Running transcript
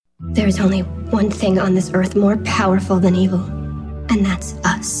There's only one thing on this earth more powerful than evil, and that's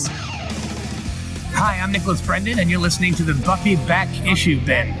us. Hi, I'm Nicholas Brendan, and you're listening to the Buffy Back Issue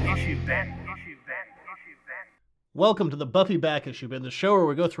Bin. Welcome to the Buffy Back Issue Bin, the show where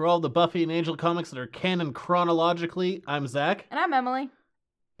we go through all the Buffy and Angel comics that are canon chronologically. I'm Zach. And I'm Emily.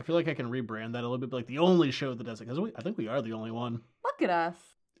 I feel like I can rebrand that a little bit, like the only show that does it, because I think we are the only one. Look at us.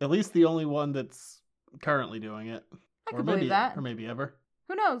 At least the only one that's currently doing it. I could believe that. Or maybe ever.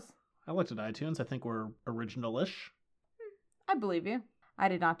 Who knows? I looked at iTunes. I think we're original-ish. I believe you. I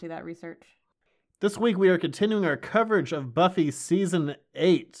did not do that research. This week we are continuing our coverage of Buffy Season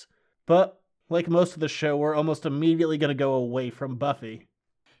 8. But, like most of the show, we're almost immediately going to go away from Buffy.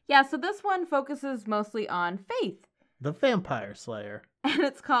 Yeah, so this one focuses mostly on Faith. The Vampire Slayer. And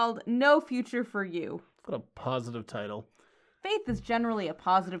it's called No Future for You. What a positive title. Faith is generally a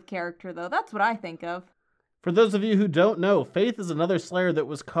positive character, though. That's what I think of. For those of you who don't know, Faith is another Slayer that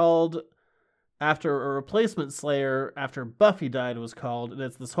was called after a replacement Slayer after Buffy died was called, and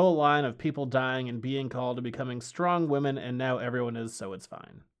it's this whole line of people dying and being called and becoming strong women, and now everyone is, so it's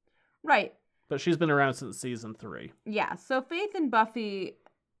fine. Right. But she's been around since season 3. Yeah, so Faith and Buffy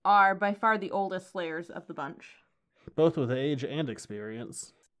are by far the oldest Slayers of the bunch. Both with age and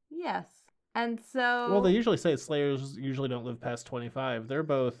experience. Yes. And so... Well, they usually say Slayers usually don't live past 25. They're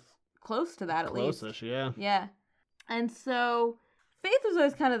both... Close to that, at least. Close-ish, yeah. Yeah. And so, Faith was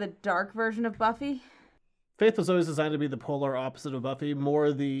always kind of the dark version of Buffy. Faith was always designed to be the polar opposite of Buffy,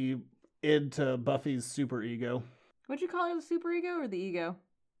 more the id to Buffy's super ego. Would you call her the super ego or the ego?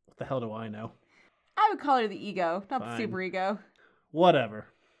 What the hell do I know? I would call her the ego, not Fine. the super ego. Whatever.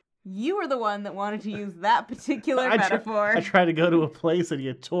 You were the one that wanted to use that particular metaphor. I tried to go to a place and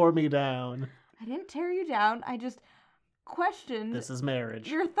you tore me down. I didn't tear you down. I just questioned This is marriage.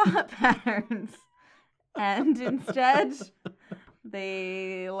 your thought patterns. And instead,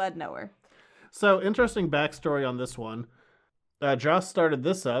 they led nowhere. So, interesting backstory on this one. Joss started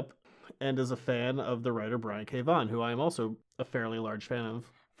this up and is a fan of the writer Brian K. Vaughan, who I am also a fairly large fan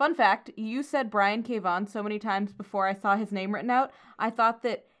of. Fun fact, you said Brian K. Vaughan so many times before I saw his name written out, I thought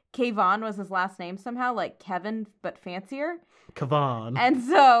that K. Vaughan was his last name somehow, like Kevin, but fancier. Kavan. And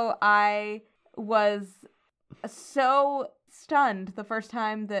so I was so stunned the first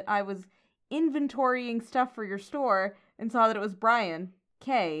time that I was inventorying stuff for your store and saw that it was Brian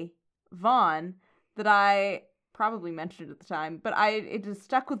K. Vaughan that I probably mentioned at the time, but it just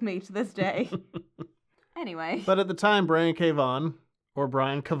stuck with me to this day. Anyway. But at the time, Brian K. Vaughan, or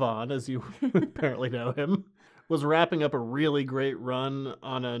Brian Kavan, as you apparently know him, was wrapping up a really great run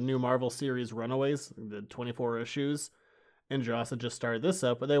on a new Marvel series, Runaways, the 24 issues. And Joss had just started this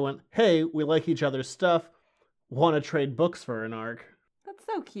up, but they went, hey, we like each other's stuff, want to trade books for an arc. That's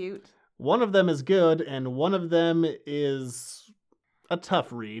so cute. One of them is good, and one of them is a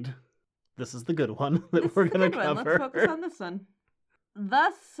tough read. This is the good one that we're going to cover. Let's focus on this one.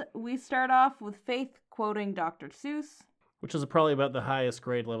 Thus, we start off with Faith quoting Dr. Seuss. Which is probably about the highest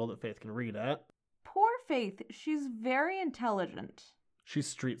grade level that Faith can read at. Poor Faith. She's very intelligent. She's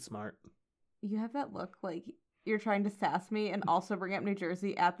street smart. You have that look like you're trying to sass me and also bring up New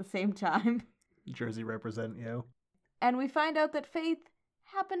Jersey at the same time. Jersey represent you. And we find out that Faith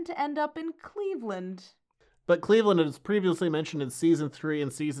happened to end up in Cleveland. But Cleveland, as previously mentioned in Season 3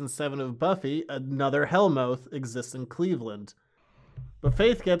 and Season 7 of Buffy, another Hellmouth exists in Cleveland. But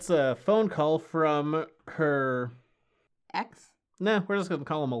Faith gets a phone call from her... Ex? Nah, we're just going to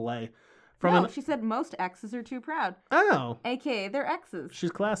call him Alay. She said most exes are too proud. Oh. AKA, they're exes.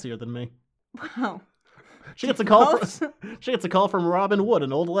 She's classier than me. Wow. She gets a call from Robin Wood,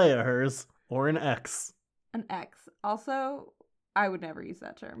 an old Leia of hers, or an ex. An ex. Also, I would never use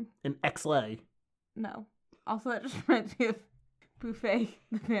that term. An ex-lay. No. Also, that just reminds me of Buffet,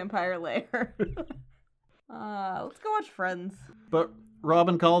 the Vampire Lair. Let's go watch Friends. But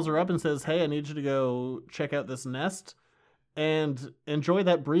Robin calls her up and says, hey, I need you to go check out this nest and enjoy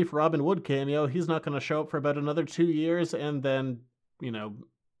that brief Robin Wood cameo. He's not going to show up for about another 2 years, and then,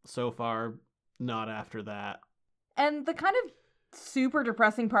 so far, not after that. And the kind of super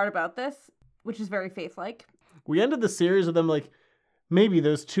depressing part about this, which is very Faith-like. We ended the series with them like, maybe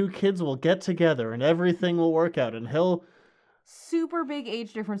those two kids will get together and everything will work out, and he'll... Super big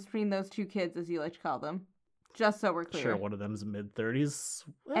age difference between those two kids, as you like to call them. Just so we're clear. Sure, one of them's mid-30s.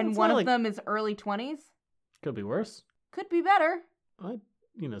 Well, and one of them is early 20s. Could be worse. Could be better. I'd,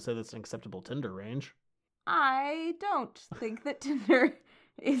 say that's an acceptable Tinder range. I don't think that Tinder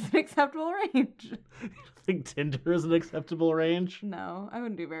is an acceptable range. You think Tinder is an acceptable range? No, I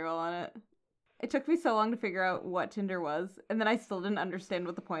wouldn't do very well on it. It took me so long to figure out what Tinder was, and then I still didn't understand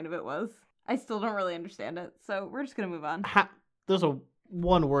what the point of it was. I still don't really understand it, so we're just gonna move on. There's a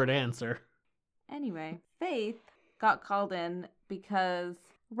one-word answer. Anyway, Faith got called in because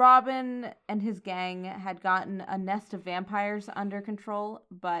Robin and his gang had gotten a nest of vampires under control,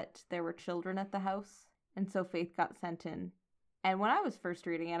 but there were children at the house, and so Faith got sent in. And when I was first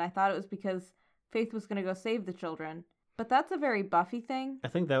reading it, I thought it was because Faith was going to go save the children. But that's a very Buffy thing. I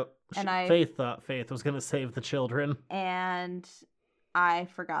think that Faith thought Faith was going to save the children. And I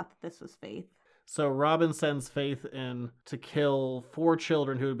forgot that this was Faith. So Robin sends Faith in to kill 4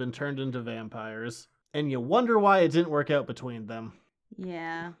 children who had been turned into vampires. And you wonder why it didn't work out between them.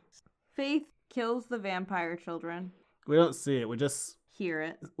 Yeah. Faith kills the vampire children. We don't see it. We just... hear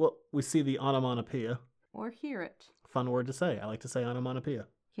it. Well, we see the onomatopoeia. Or hear it. Fun word to say. I like to say onomatopoeia.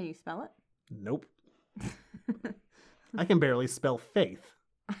 Can you spell it? Nope. I can barely spell faith.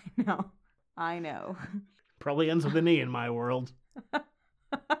 I know. Probably ends with an E in my world.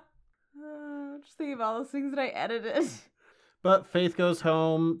 Just think of all those things that I edited. But Faith goes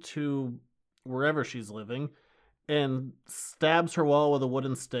home to wherever she's living and stabs her wall with a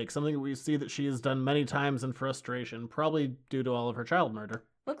wooden stake, something that we see that she has done many times in frustration, probably due to all of her child murder.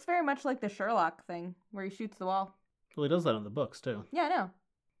 Looks very much like the Sherlock thing, where he shoots the wall. Well, he does that in the books, too. Yeah, I know.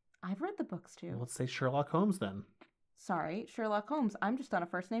 I've read the books, too. Well, let's say Sherlock Holmes, then. Sorry, Sherlock Holmes. I'm just on a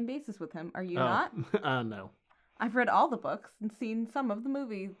first-name basis with him. Are you not? No. I've read all the books and seen some of the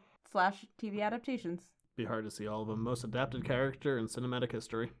movie/TV adaptations. Be hard to see all of them. Most adapted character in cinematic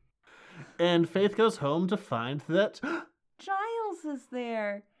history. And Faith goes home to find that... Giles is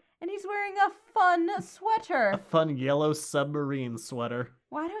there! And he's wearing a fun sweater! A fun yellow submarine sweater.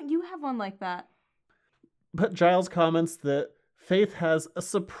 Why don't you have one like that? But Giles comments that Faith has a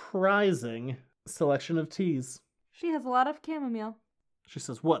surprising selection of teas. She has a lot of chamomile. She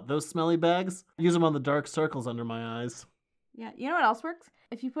says, what, those smelly bags? Use them on the dark circles under my eyes. Yeah, you know what else works?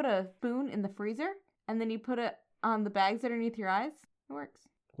 If you put a spoon in the freezer, and then you put it on the bags underneath your eyes, it works.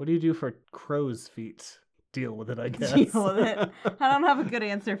 What do you do for crow's feet? Deal with it, I guess. Deal with it. I don't have a good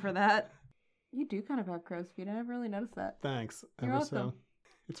answer for that. You do kind of have crow's feet. I never really noticed that. Thanks. You're welcome. So.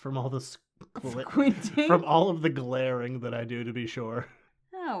 It's from all the squinting. From all of the glaring that I do, to be sure.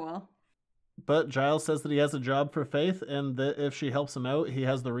 Oh, well. But Giles says that he has a job for Faith, and that if she helps him out, he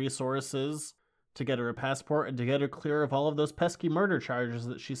has the resources to get her a passport and to get her clear of all of those pesky murder charges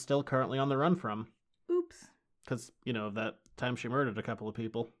that she's still currently on the run from. Oops. Because, that time she murdered a couple of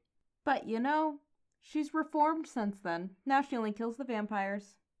people. But, she's reformed since then. Now she only kills the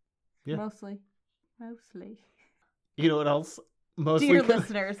vampires. Yeah. Mostly. You know what else? Mostly. Dear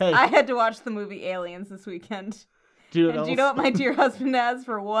listeners, hey. I had to watch the movie Aliens this weekend. Do you know what my dear husband has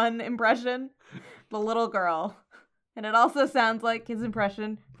for one impression? The little girl. And it also sounds like his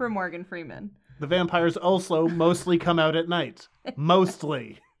impression for Morgan Freeman. The vampires also mostly come out at night.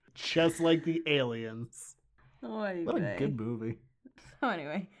 Mostly. Just like the aliens. What a good movie. So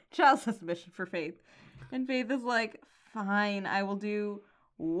anyway, Giles has a mission for Faith. And Faith is like, fine, I will do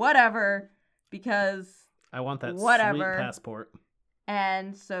whatever because I want that sweet passport.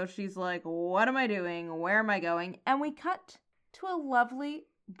 And so she's like, what am I doing? Where am I going? And we cut to a lovely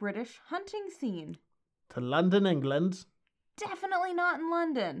British hunting scene. To London, England. Definitely not in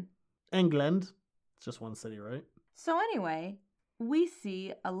London. England. It's just one city, right? So anyway, we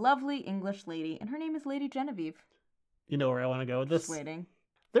see a lovely English lady, and her name is Lady Genevieve. You know where I want to go with this? Just waiting.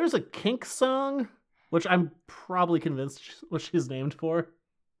 There's a Kink song, which I'm probably convinced what she's named for.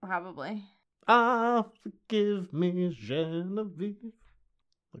 Probably. Ah, forgive me, Genevieve.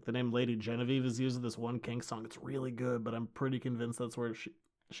 Like the name Lady Genevieve is used in this one Kink song. It's really good, but I'm pretty convinced that's where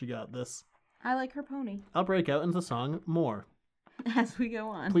she got this. I like her pony. I'll break out into song more. As we go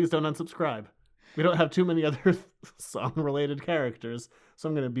on. Please don't unsubscribe. We don't have too many other song-related characters, so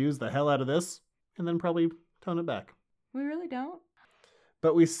I'm going to abuse the hell out of this, and then probably tone it back. We really don't.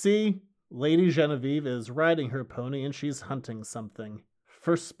 But we see Lady Genevieve is riding her pony, and she's hunting something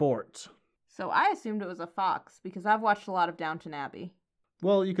for sport. So I assumed it was a fox, because I've watched a lot of Downton Abbey.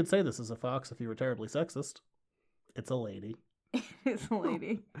 Well, you could say this is a fox if you were terribly sexist. It's a lady. It is a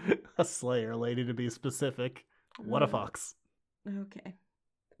lady. A slayer lady, to be specific. What a fox. Okay.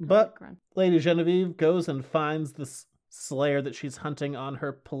 But Lady Genevieve goes and finds this slayer that she's hunting on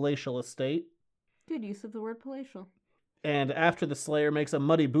her palatial estate. Good use of the word palatial. And after the slayer makes a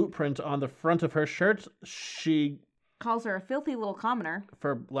muddy boot print on the front of her shirt, she calls her a filthy little commoner.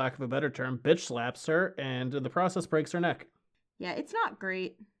 For lack of a better term, bitch slaps her, and in the process breaks her neck. Yeah, it's not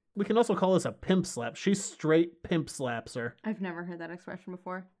great. We can also call this a pimp slap. She straight pimp slaps her. I've never heard that expression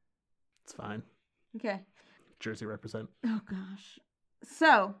before. It's fine. Okay. Jersey represent. Oh, gosh.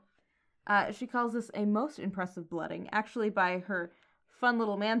 So, she calls this a most impressive blooding, actually by her fun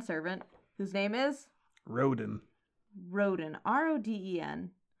little manservant, whose name is? Roden. Roden. R-O-D-E-N.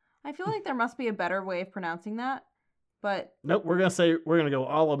 I feel like there must be a better way of pronouncing that, but Nope, we're gonna go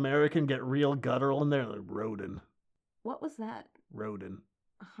all American, get real guttural in there. Like, Roden. what was that? Roden.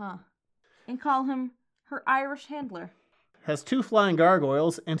 Huh. And call him her Irish handler. Has 2 flying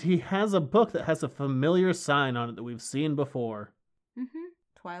gargoyles, and he has a book that has a familiar sign on it that we've seen before. Mm-hmm.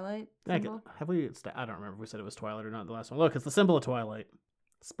 Twilight Heck, symbol. have we? I don't remember if we said it was Twilight or not in the last one. Look, it's the symbol of Twilight.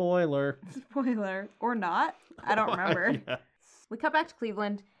 Spoiler. Spoiler. Or not. I don't remember. Yeah. We cut back to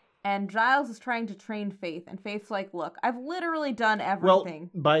Cleveland, and Giles is trying to train Faith, and Faith's like, look, I've literally done Well, everything.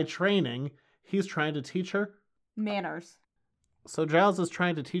 by training, he's trying to teach her. Manners. So Giles is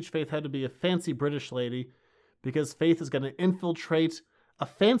trying to teach Faith how to be a fancy British lady because Faith is going to infiltrate a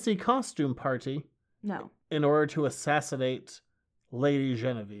fancy costume party No. in order to assassinate Lady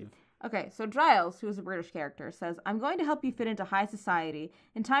Genevieve. Okay, so Giles, who is a British character, says, I'm going to help you fit into high society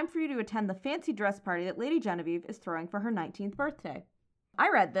in time for you to attend the fancy dress party that Lady Genevieve is throwing for her 19th birthday. I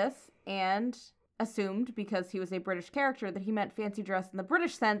read this and assumed, because he was a British character, that he meant fancy dress in the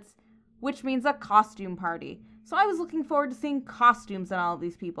British sense, which means a costume party. So I was looking forward to seeing costumes on all of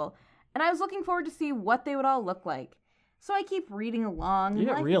these people, and I was looking forward to see what they would all look like. So I keep reading along. You and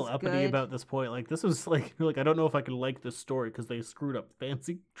get life real is uppity good. about this point. Like, this was like, you're like, I don't know if I can like this story because they screwed up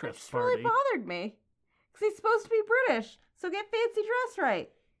fancy It dress just party. really bothered me. Because he's supposed to be British, so get fancy dress right.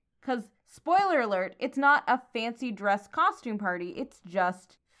 Because, spoiler alert, it's not a fancy dress costume party, it's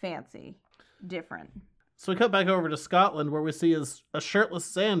just fancy. Different. So we cut back over to Scotland where we see a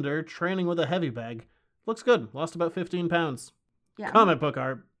shirtless Xander training with a heavy bag. Looks good. Lost about 15 pounds. Yeah. Comic book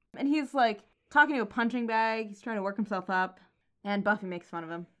art. And he's like talking to a punching bag, he's trying to work himself up, and Buffy makes fun of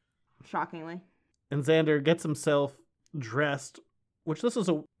him. Shockingly. And Xander gets himself dressed, which this is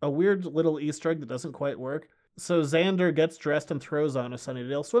a weird little Easter egg that doesn't quite work. So Xander gets dressed and throws on a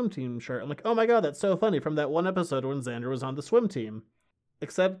Sunnydale swim team shirt. I'm like, oh my god, that's so funny from that one episode when Xander was on the swim team.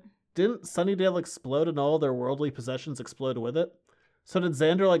 Except, didn't Sunnydale explode and all their worldly possessions explode with it? So did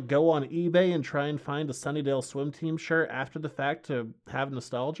Xander like go on eBay and try and find a Sunnydale swim team shirt after the fact to have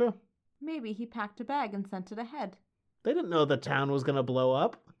nostalgia? Maybe he packed a bag and sent it ahead. They didn't know the town was going to blow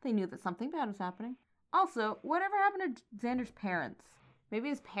up. They knew that something bad was happening. Also, whatever happened to Xander's parents? Maybe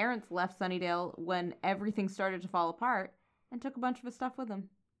his parents left Sunnydale when everything started to fall apart and took a bunch of his stuff with them.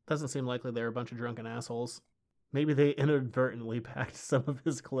 Doesn't seem likely they were a bunch of drunken assholes. Maybe they inadvertently packed some of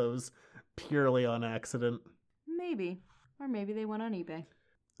his clothes purely on accident. Maybe. Or maybe they went on eBay.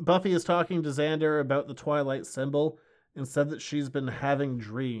 Buffy is talking to Xander about the Twilight symbol and said that she's been having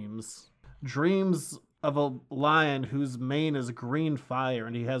dreams. Dreams of a lion whose mane is green fire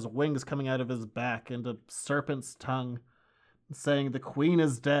and he has wings coming out of his back and a serpent's tongue, saying, "The queen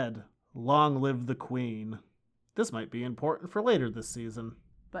is dead. Long live the queen." This might be important for later this season.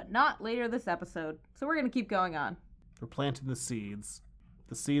 But not later this episode. So we're going to keep going on. We're planting the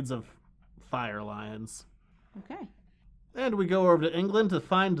seeds of fire lions. Okay. And we go over to England to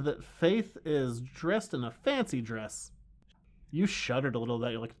find that Faith is dressed in a fancy dress. You shuddered a little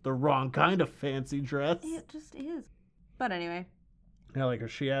that you're like, the wrong kind of fancy dress. It just is. But anyway. Yeah, like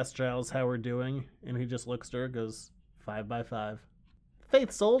she asked Giles how we're doing, and he just looks at her and goes, 5 by 5.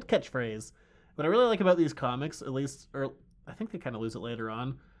 Faith's old catchphrase. What I really like about these comics, at least, or I think they kind of lose it later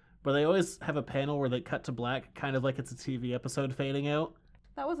on, but they always have a panel where they cut to black, kind of like it's a TV episode fading out.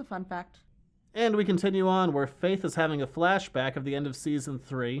 That was a fun fact. And we continue on where Faith is having a flashback of the end of season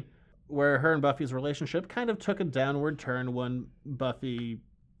 3, where her and Buffy's relationship kind of took a downward turn when Buffy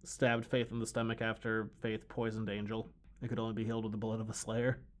stabbed Faith in the stomach after Faith poisoned Angel. It could only be healed with the blood of a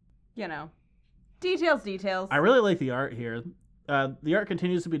slayer. You know. Details. I really like the art here. The art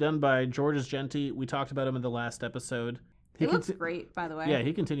continues to be done by Georges Genti. We talked about him in the last episode. He looks great, by the way. Yeah,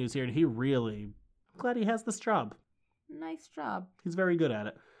 he continues here, and he really... I'm glad he has this job. Nice job. He's very good at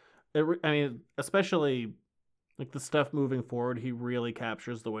it. I mean, especially like the stuff moving forward, he really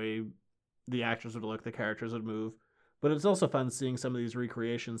captures the way the actors would look, the characters would move. But it's also fun seeing some of these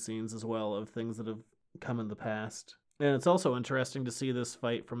recreation scenes as well of things that have come in the past. And it's also interesting to see this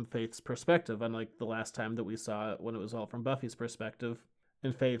fight from Faith's perspective, unlike the last time that we saw it when it was all from Buffy's perspective.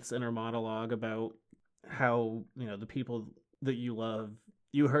 And Faith's inner monologue about how, you know, the people that you love,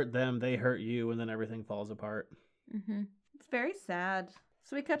 you hurt them, they hurt you, and then everything falls apart. Mm-hmm. It's very sad.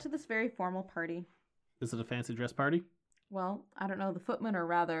 So we cut to this very formal party. Is it a fancy dress party? Well, I don't know. The footmen are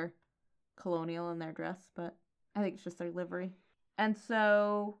rather colonial in their dress, but I think it's just their livery. And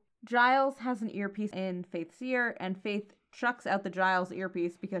so Giles has an earpiece in Faith's ear, and Faith chucks out the Giles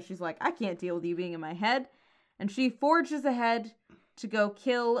earpiece because she's like, I can't deal with you being in my head. And she forges ahead to go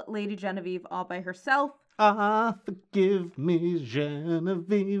kill Lady Genevieve all by herself. Ah, forgive me,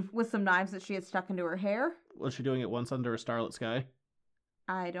 Genevieve. With some knives that she had stuck into her hair. Was she doing it once under a starlit sky?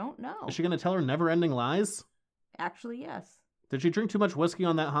 I don't know. Is she going to tell her never-ending lies? Actually, yes. Did she drink too much whiskey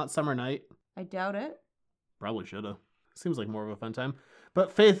on that hot summer night? I doubt it. Probably should have. Seems like more of a fun time.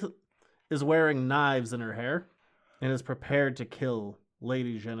 But Faith is wearing knives in her hair and is prepared to kill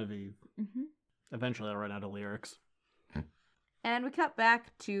Lady Genevieve. Mm-hmm. Eventually I'll run out of lyrics. And we cut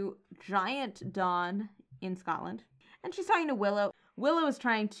back to Giant Dawn in Scotland. And she's talking to Willow. Willow is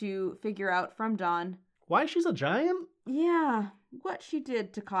trying to figure out from Dawn, Why she's a giant? yeah, what she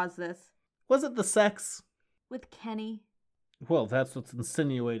did to cause this. Was it the sex? With Kenny. Well, that's what's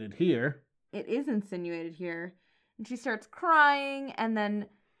insinuated here. It is insinuated here. And she starts crying, and then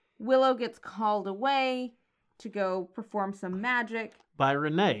Willow gets called away to go perform some magic. By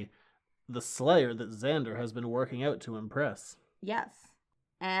Renee, the slayer that Xander has been working out to impress. Yes.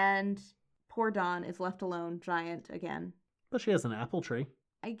 And poor Dawn is left alone, giant again. But she has an apple tree.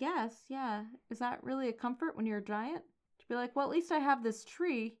 I guess, yeah. Is that really a comfort when you're a giant? To be like, well, at least I have this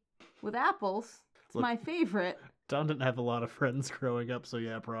tree with apples. It's Look, my favorite. Dawn didn't have a lot of friends growing up, so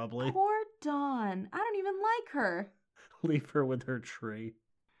yeah, probably. Poor Dawn. I don't even like her. Leave her with her tree.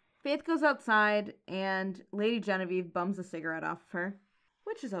 Faith goes outside, and Lady Genevieve bums a cigarette off of her,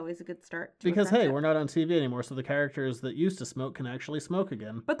 which is always a good start to a Because, hey, friendship. we're not on TV anymore, so the characters that used to smoke can actually smoke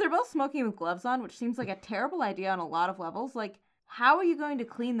again. But they're both smoking with gloves on, which seems like a terrible idea on a lot of levels. Like, how are you going to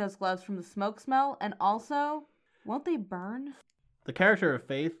clean those gloves from the smoke smell? And also, won't they burn? The character of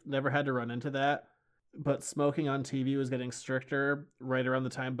Faith never had to run into that, but smoking on TV was getting stricter right around the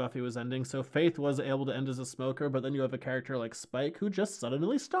time Buffy was ending, so Faith was able to end as a smoker, but then you have a character like Spike who just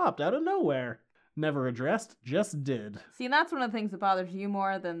suddenly stopped out of nowhere. Never addressed, just did. See, and that's one of the things that bothers you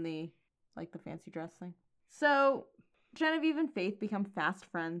more than the fancy dress thing. So, Genevieve and Faith become fast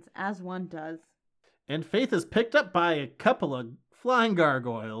friends, as one does. And Faith is picked up by a couple of flying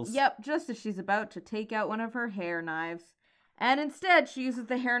gargoyles. Yep, just as she's about to take out one of her hair knives. And instead, she uses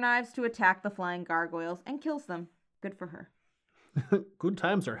the hair knives to attack the flying gargoyles and kills them. Good for her. Good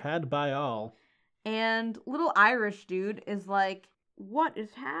times are had by all. And little Irish dude is like, what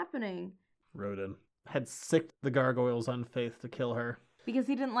is happening? Rodin had sicked the gargoyles on Faith to kill her. Because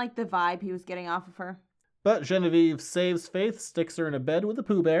he didn't like the vibe he was getting off of her. But Genevieve saves Faith, sticks her in a bed with a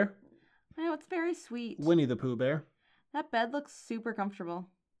Pooh Bear. I know, it's very sweet. Winnie the Pooh Bear. That bed looks super comfortable.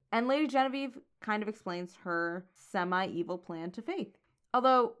 And Lady Genevieve kind of explains her semi-evil plan to Faith.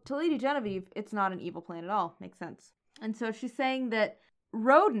 Although, to Lady Genevieve, it's not an evil plan at all. Makes sense. And so she's saying that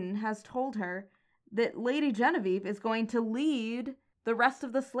Rodin has told her that Lady Genevieve is going to lead the rest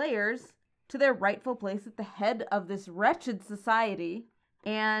of the Slayers to their rightful place at the head of this wretched society,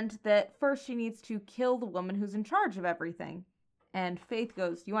 and that first she needs to kill the woman who's in charge of everything. And Faith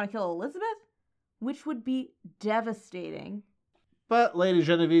goes, you want to kill Elizabeth? Which would be devastating. But Lady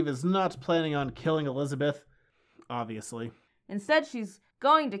Genevieve is not planning on killing Elizabeth, obviously. Instead, she's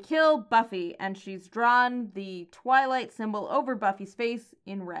going to kill Buffy, and she's drawn the Twilight symbol over Buffy's face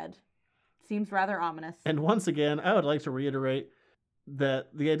in red. Seems rather ominous. And once again, I would like to reiterate that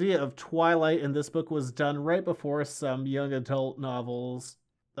the idea of Twilight in this book was done right before some young adult novels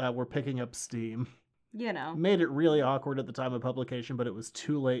were picking up steam. You know. Made it really awkward at the time of publication, but it was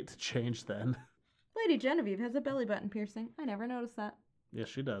too late to change then. Lady Genevieve has a belly button piercing. I never noticed that. Yes,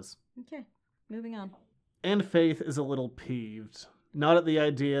 she does. Okay, moving on. And Faith is a little peeved. Not at the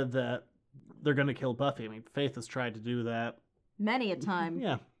idea that they're going to kill Buffy. I mean, Faith has tried to do that. Many a time.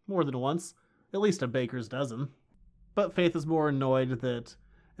 Yeah, more than once. At least a baker's dozen. But Faith is more annoyed that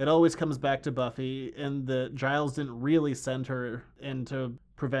it always comes back to Buffy and that Giles didn't really send her in to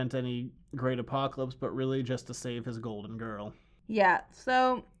prevent any great apocalypse, but really just to save his golden girl. Yeah,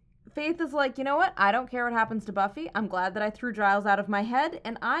 so Faith is like, you know what? I don't care what happens to Buffy. I'm glad that I threw Giles out of my head,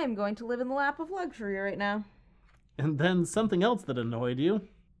 and I am going to live in the lap of luxury right now. And then something else that annoyed you.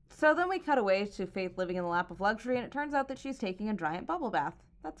 So then we cut away to Faith living in the lap of luxury, and it turns out that she's taking a giant bubble bath.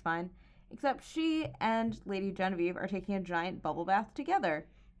 That's fine. Except she and Lady Genevieve are taking a giant bubble bath together.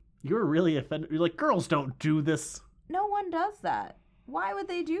 You were really offended. You're like, girls don't do this. No one does that. Why would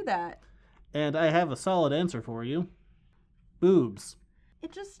they do that? And I have a solid answer for you. Boobs.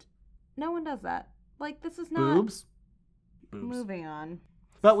 It just... No one does that. Like, this is not... Boobs? Boobs. Moving on.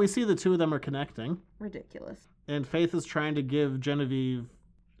 But we see the two of them are connecting. Ridiculous. And Faith is trying to give Genevieve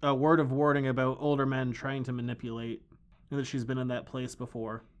a word of warning about older men trying to manipulate. And that she's been in that place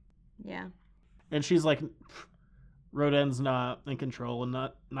before. Yeah. And she's like, Rodin's not in control,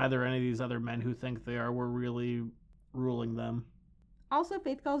 and neither any of these other men who think they are were really ruling them. Also,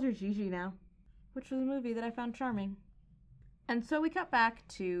 Faith calls her Gigi now, which was a movie that I found charming. And so we cut back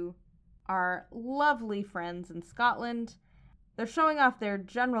to our lovely friends in Scotland. They're showing off their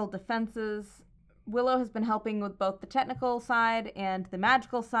general defenses. Willow has been helping with both the technical side and the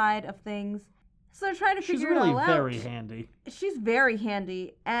magical side of things. So they're trying to figure it all out. She's really very handy. She's very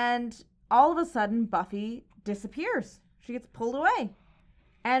handy. And all of a sudden, Buffy disappears. She gets pulled away.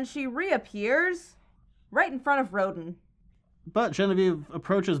 And she reappears right in front of Roden. But Genevieve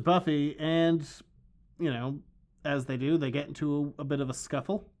approaches Buffy and, as they do, they get into a bit of a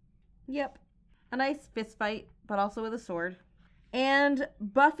scuffle. Yep. A nice fist fight, but also with a sword. And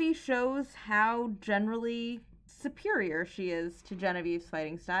Buffy shows how generally superior she is to Genevieve's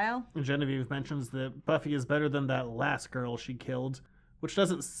fighting style. Genevieve mentions that Buffy is better than that last girl she killed, which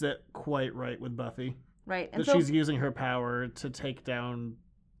doesn't sit quite right with Buffy. Right. And that she's using her power to take down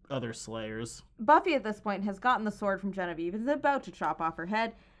other slayers. Buffy at this point has gotten the sword from Genevieve and is about to chop off her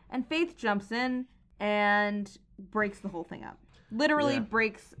head, and Faith jumps in and breaks the whole thing up. Literally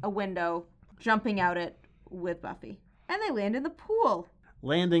breaks a window, jumping out it with Buffy. And they land in the pool.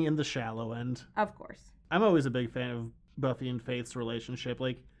 Landing in the shallow end. Of course. I'm always a big fan of Buffy and Faith's relationship.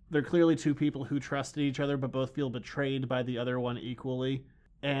 Like, they're clearly two people who trusted each other, but both feel betrayed by the other one equally.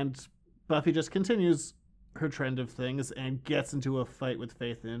 And Buffy just continues her trend of things and gets into a fight with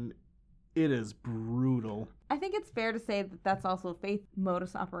Faith, and it is brutal. I think it's fair to say that that's also Faith's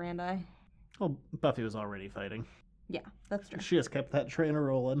modus operandi. Well, Buffy was already fighting. Yeah, that's true. She has kept that train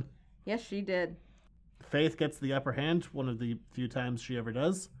a-rolling. Yes, she did. Faith gets the upper hand, one of the few times she ever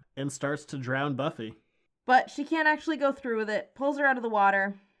does, and starts to drown Buffy. But she can't actually go through with it, pulls her out of the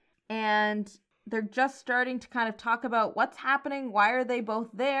water, and they're just starting to kind of talk about what's happening, why are they both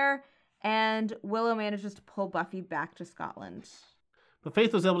there, and Willow manages to pull Buffy back to Scotland. But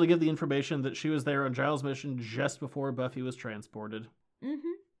Faith was able to give the information that she was there on Giles' mission just before Buffy was transported.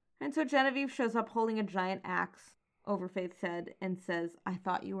 And so Genevieve shows up holding a giant axe over Faith's head and says, "I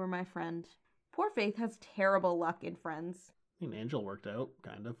thought you were my friend." Poor Faith has terrible luck in friends. I mean, Angel worked out,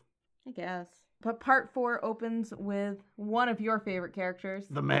 kind of. I guess. But part 4 opens with one of your favorite characters.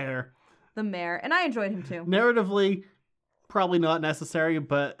 The mayor. The mayor. And I enjoyed him too. Narratively, probably not necessary,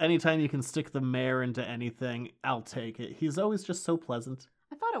 but anytime you can stick the mayor into anything, I'll take it. He's always just so pleasant.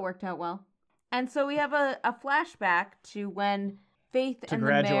 I thought it worked out well. And so we have a flashback to when Faith and the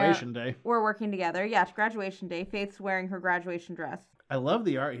mayor graduation day. were working together. Yeah, to graduation day. Faith's wearing her graduation dress. I love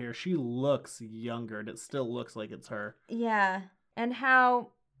the art here. She looks younger, and it still looks like it's her. Yeah. And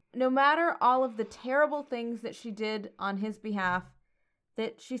how, no matter all of the terrible things that she did on his behalf,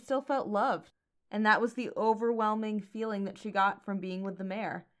 that she still felt loved. And that was the overwhelming feeling that she got from being with the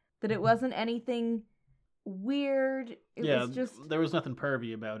mayor. That it wasn't anything weird. It was just... there was nothing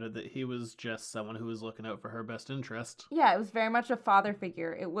pervy about it. That he was just someone who was looking out for her best interest. Yeah, it was very much a father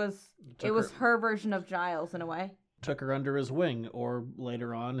figure. It was her version of Giles in a way. Took her under his wing, or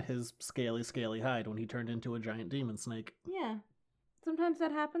later on, his scaly hide when he turned into a giant demon snake. Yeah. Sometimes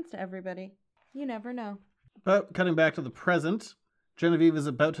that happens to everybody. You never know. But cutting back to the present, Genevieve is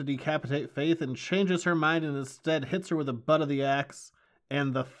about to decapitate Faith and changes her mind and instead hits her with the butt of the axe,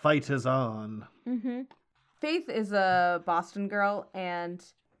 and the fight is on. Faith is a Boston girl, and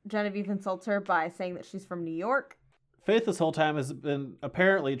Genevieve insults her by saying that she's from New York. Faith this whole time has been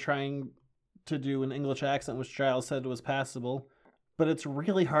apparently trying to do an English accent, which Giles said was passable, but it's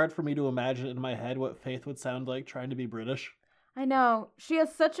really hard for me to imagine in my head what Faith would sound like trying to be British. I know. She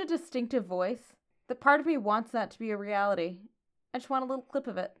has such a distinctive voice that part of me wants that to be a reality. I just want a little clip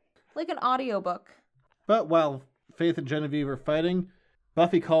of it. Like an audiobook. But while Faith and Genevieve are fighting,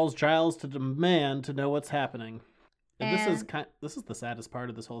 Buffy calls Giles to demand to know what's happening. And this is the saddest part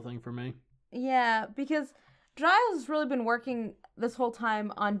of this whole thing for me. Yeah, because Giles has really been working this whole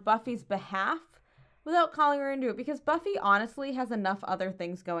time on Buffy's behalf without calling her into it, because Buffy honestly has enough other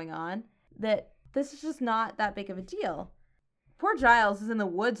things going on that this is just not that big of a deal. Poor Giles is in the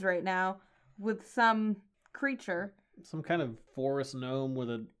woods right now with some creature. Some kind of forest gnome with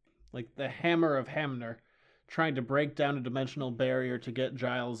the hammer of Hamner, trying to break down a dimensional barrier to get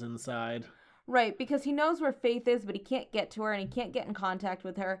Giles inside. Right, because he knows where Faith is, but he can't get to her and he can't get in contact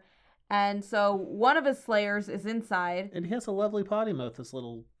with her. And so one of his slayers is inside. And he has a lovely potty mouth, this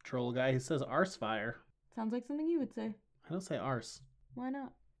little troll guy. He says arse fire. Sounds like something you would say. I don't say arse. Why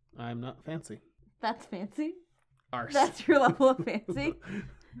not? I'm not fancy. That's fancy. Arse. That's your level of fancy.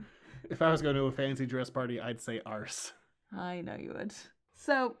 If I was going to a fancy dress party, I'd say arse. I know you would.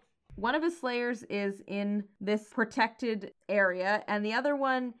 So one of his slayers is in this protected area, and the other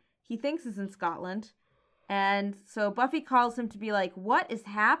one he thinks is in Scotland. And so Buffy calls him to be like, what is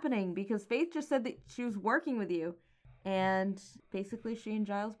happening? Because Faith just said that she was working with you. And basically she and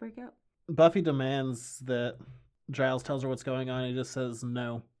Giles break up. Buffy demands that Giles tells her what's going on. He just says,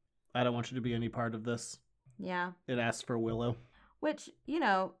 no, I don't want you to be any part of this. Yeah. It asks for Willow. Which,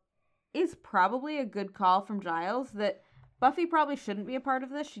 is probably a good call from Giles that Buffy probably shouldn't be a part of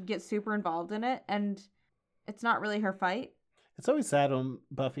this. She'd get super involved in it, and it's not really her fight. It's always sad when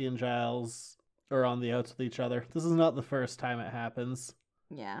Buffy and Giles are on the outs with each other. This is not the first time it happens.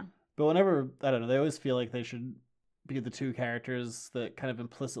 Yeah. But whenever, I don't know, they always feel like they should be the two characters that kind of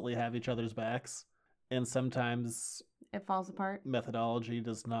implicitly have each other's backs. And sometimes It falls apart. methodology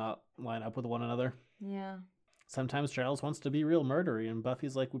does not line up with one another. Yeah. Sometimes Giles wants to be real murdery, and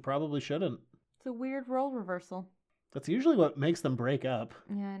Buffy's like, we probably shouldn't. It's a weird role reversal. That's usually what makes them break up.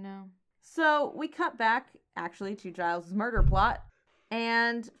 Yeah, I know. So we cut back, actually, to Giles' murder plot.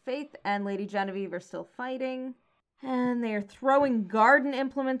 And Faith and Lady Genevieve are still fighting. And they're throwing garden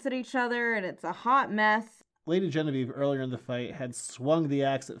implements at each other, and it's a hot mess. Lady Genevieve, earlier in the fight, had swung the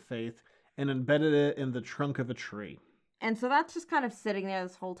axe at Faith and embedded it in the trunk of a tree. And so that's just kind of sitting there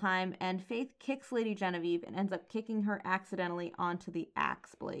this whole time, and Faith kicks Lady Genevieve and ends up kicking her accidentally onto the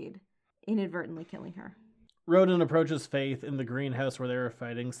axe blade, inadvertently killing her. Roden approaches Faith in the greenhouse where they were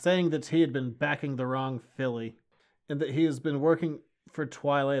fighting, saying that he had been backing the wrong filly, and that he has been working for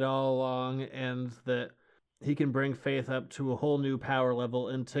Twilight all along, and that he can bring Faith up to a whole new power level,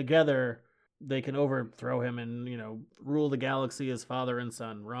 and together they can overthrow him and, rule the galaxy as father and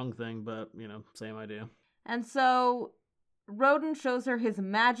son. Wrong thing, but, same idea. And so Roden shows her his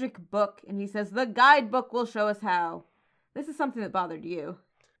magic book, and he says, the guidebook will show us how. This is something that bothered you.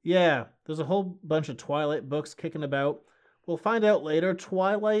 Yeah, there's a whole bunch of Twilight books kicking about. We'll find out later,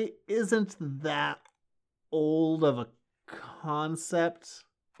 Twilight isn't that old of a concept.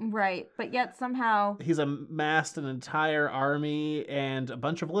 Right, but yet somehow... He's amassed an entire army and a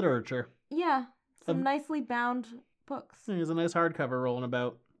bunch of literature. Yeah, some nicely bound books. He has a nice hardcover rolling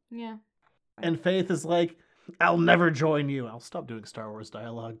about. Yeah. And Faith is like, I'll never join you. I'll stop doing Star Wars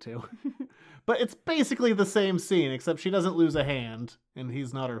dialogue too. But it's basically the same scene, except she doesn't lose a hand, and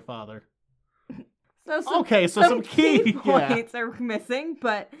he's not her father. So some key points are missing,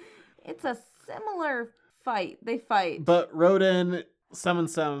 but it's a similar fight. They fight. But Roden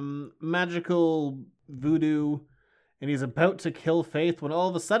summons some magical voodoo, and he's about to kill Faith when all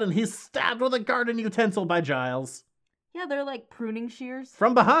of a sudden he's stabbed with a garden utensil by Giles. Yeah, they're like pruning shears.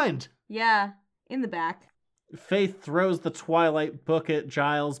 From behind. Yeah, in the back. Faith throws the Twilight book at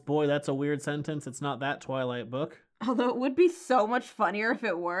Giles. Boy, that's a weird sentence. It's not that Twilight book. Although it would be so much funnier if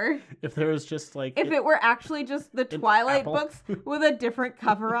it were. If there was just like... If it were actually just the Twilight apple. books with a different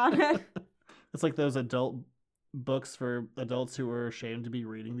cover on it. It's like those adult books for adults who are ashamed to be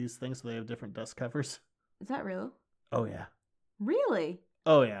reading these things, so they have different dust covers. Is that real? Oh, yeah. Really?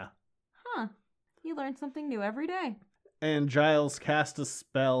 Oh, yeah. Huh. You learn something new every day. And Giles cast a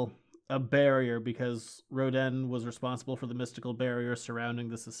spell, a barrier, because Roden was responsible for the mystical barrier surrounding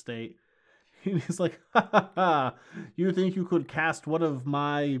this estate. And he's like, ha ha ha, you think you could cast one of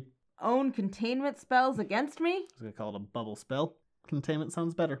my... own containment spells against me? I was going to call it a bubble spell. Containment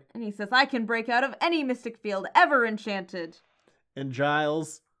sounds better. And he says, I can break out of any mystic field ever enchanted. And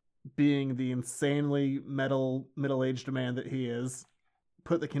Giles, being the insanely middle-aged man that he is,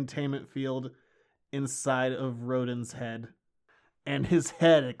 put the containment field inside of Roden's head. And his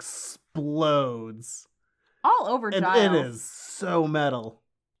head explodes. All over And Giles. it is so metal.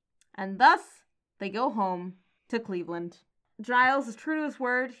 And thus, they go home to Cleveland. Giles is true to his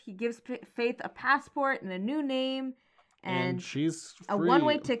word. He gives Faith a passport and a new name. And she's free. A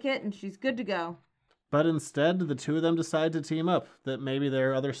one-way ticket, and she's good to go. But instead, the two of them decide to team up. That maybe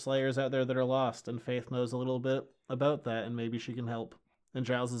there are other Slayers out there that are lost, and Faith knows a little bit about that, and maybe she can help. And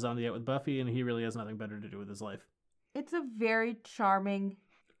Giles is on the out with Buffy, and he really has nothing better to do with his life. It's a very charming...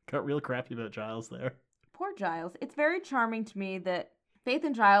 Got real crappy about Giles there. Poor Giles. It's very charming to me that Faith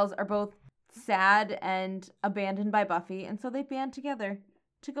and Giles are both sad and abandoned by Buffy, and so they band together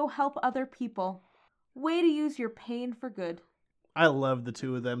to go help other people. Way to use your pain for good. I love the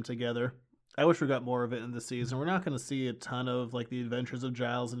two of them together. I wish we got more of it in this season. We're not going to see a ton of like the adventures of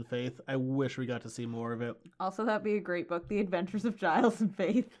Giles and Faith. I wish we got to see more of it. Also, that'd be a great book, The Adventures of Giles and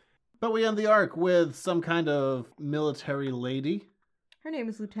Faith. But we end the arc with some kind of military lady. Her name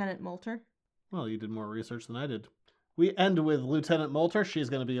is Lieutenant Moulter. Well, you did more research than I did. We end with Lieutenant Moulter. She's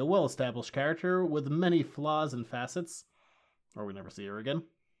going to be a well-established character with many flaws and facets. Or we never see her again.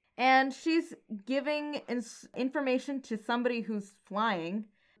 And she's giving information to somebody who's flying.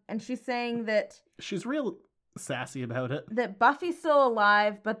 And she's saying that... She's real sassy about it. That Buffy's still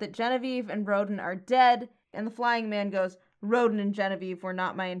alive, but that Genevieve and Roden are dead. And the flying man goes, Roden and Genevieve were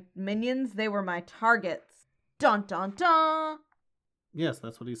not my minions. They were my targets. Dun dun dun! Yes,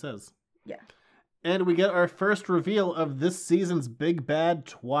 that's what he says. Yeah. And we get our first reveal of this season's big bad,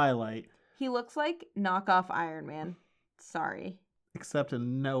 Twilight. He looks like knockoff Iron Man. Sorry. Except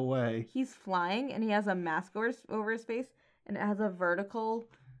in no way. He's flying and he has a mask over his face and it has a vertical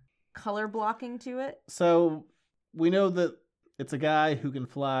color blocking to it. So we know that it's a guy who can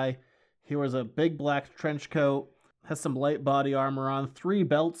fly. He wears a big black trench coat, has some light body armor on, 3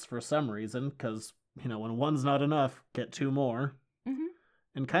 belts for some reason, because, when one's not enough, get 2 more. Mm-hmm.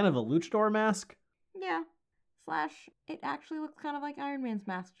 And kind of a luchador mask. Yeah. / it actually looks kind of like Iron Man's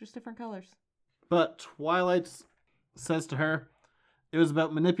mask, just different colors. But Twilight says to her, it was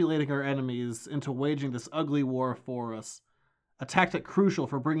about manipulating our enemies into waging this ugly war for us, a tactic crucial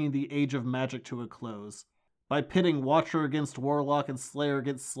for bringing the Age of Magic to a close. By pitting Watcher against Warlock and Slayer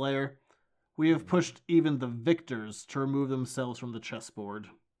against Slayer, we have pushed even the victors to remove themselves from the chessboard.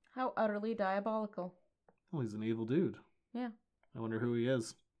 How utterly diabolical. Oh, he's an evil dude. Yeah. I wonder who he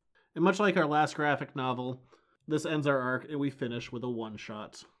is. And much like our last graphic novel, this ends our arc and we finish with a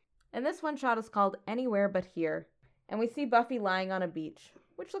one-shot. And this one-shot is called Anywhere But Here. And we see Buffy lying on a beach,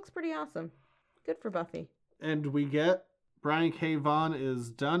 which looks pretty awesome. Good for Buffy. And we get Brian K. Vaughan is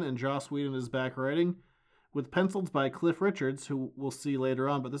done and Joss Whedon is back writing, with pencils by Cliff Richards, who we'll see later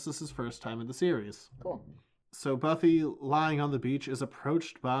on, but this is his first time in the series. Cool. So Buffy, lying on the beach, is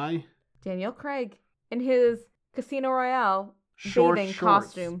approached by Daniel Craig in his Casino Royale short bathing shorts.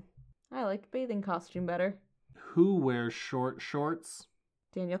 costume. I like bathing costume better. Who wears short shorts?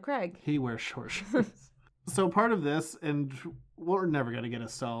 Daniel Craig. He wears short shorts. So part of this, and we're never going to get a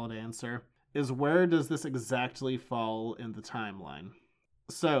solid answer, is where does this exactly fall in the timeline?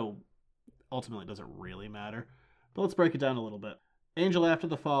 So, ultimately it doesn't really matter, but let's break it down a little bit. Angel After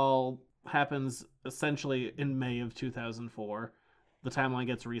the Fall happens essentially in May of 2004. The timeline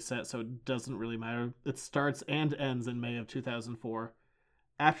gets reset, so it doesn't really matter. It starts and ends in May of 2004.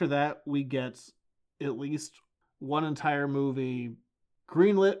 After that, we get at least one entire movie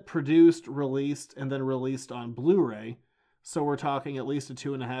greenlit, produced, released, and then released on Blu-ray. So we're talking at least a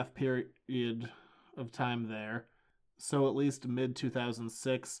 2.5 period of time there. So at least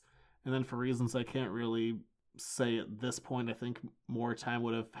mid-2006. And then for reasons I can't really say at this point, I think more time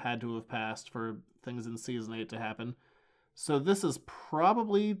would have had to have passed for things in Season 8 to happen. So this is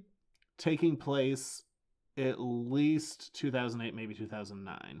probably taking place at least 2008, maybe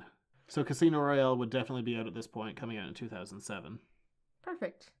 2009. So Casino Royale would definitely be out at this point, coming out in 2007.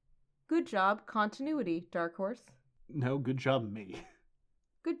 Perfect. Good job, continuity, Dark Horse. No, good job, me.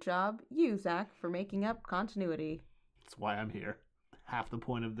 Good job, you, Zach, for making up continuity. That's why I'm here. Half the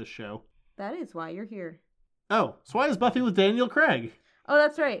point of this show. That is why you're here. Oh, so why is Buffy with Daniel Craig? Oh,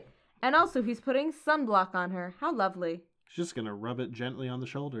 that's right. And also, he's putting sunblock on her. How lovely. She's just gonna rub it gently on the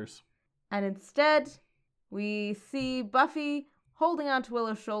shoulders. And instead, we see Buffy holding onto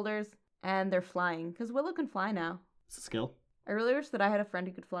Willow's shoulders, and they're flying, because Willow can fly now. It's a skill. I really wish that I had a friend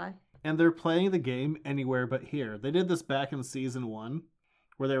who could fly. And they're playing the game Anywhere But Here. They did this back in Season 1,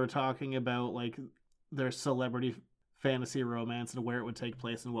 where they were talking about, like, their celebrity fantasy romance and where it would take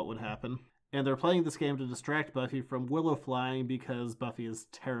place and what would happen. And they're playing this game to distract Buffy from Willow flying because Buffy is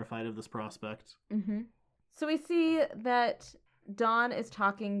terrified of this prospect. Mm-hmm. So we see that Dawn is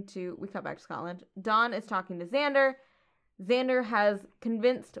talking to... We cut back to Scotland. Dawn is talking to Xander. Xander has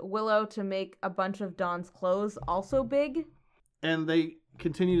convinced Willow to make a bunch of Dawn's clothes also big. And they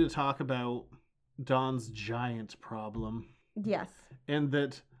continue to talk about Dawn's giant problem. Yes. And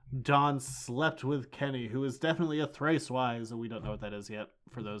that Dawn slept with Kenny, who is definitely a thrice wise, and we don't know what that is yet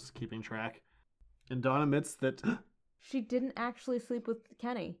for those keeping track. And Dawn admits that she didn't actually sleep with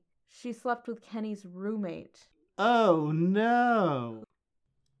Kenny. She slept with Kenny's roommate. Oh no!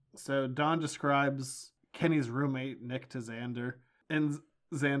 So Dawn describes Kenny's roommate, Nick, to Xander. And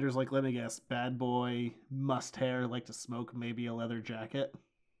Xander's like, let me guess, bad boy, must hair, like to smoke, maybe a leather jacket.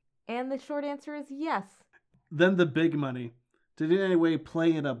 And the short answer is yes. Then the big money. Did in any way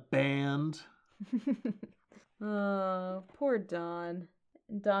play in a band? Oh, poor Dawn.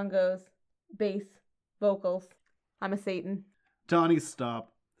 And Dawn goes, bass, vocals. I'm a Satan. Donnie,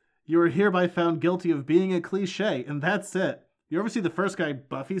 stop. You are hereby found guilty of being a cliche, and that's it. You ever see the first guy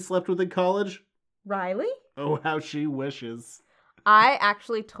Buffy slept with in college? Riley? Oh, how she wishes. I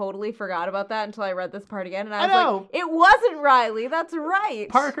actually totally forgot about that until I read this part again, and I was know. like, it wasn't Riley, that's right.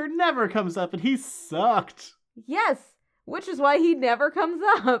 Parker never comes up, and he sucked. Yes, which is why he never comes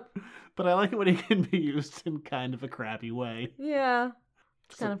up. But I like it when he can be used in kind of a crappy way. Yeah,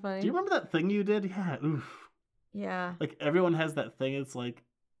 it's kind of funny. Do you remember that thing you did? Yeah, oof. Yeah. Like, everyone has that thing. It's like,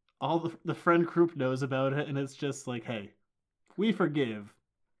 all the friend group knows about it, and it's just like, hey, we forgive.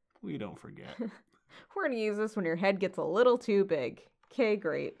 We don't forget. We're going to use this when your head gets a little too big. Okay,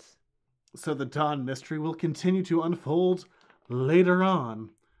 great. So the Dawn mystery will continue to unfold later on.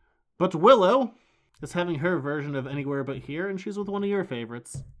 But Willow is having her version of Anywhere But Here, and she's with one of your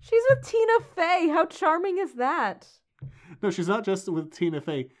favorites. She's with Tina Fey. How charming is that? No, she's not just with Tina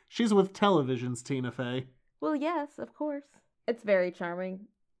Fey. She's with television's Tina Fey. Well, yes, of course. It's very charming.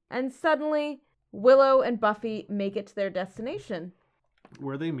 And suddenly, Willow and Buffy make it to their destination.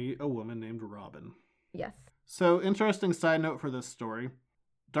 Where they meet a woman named Robin. Yes. So, interesting side note for this story.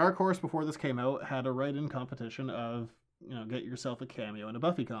 Dark Horse, before this came out, had a write-in competition of, get yourself a cameo in a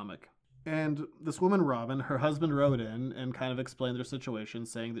Buffy comic. And this woman, Robin, her husband wrote in and kind of explained their situation,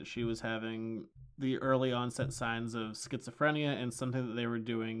 saying that she was having the early onset signs of schizophrenia, and something that they were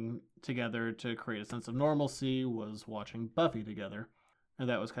doing together to create a sense of normalcy was watching Buffy together. And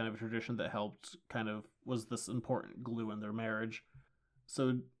that was kind of a tradition that helped, was this important glue in their marriage.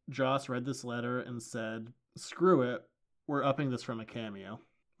 So Joss read this letter and said, screw it, we're upping this from a cameo,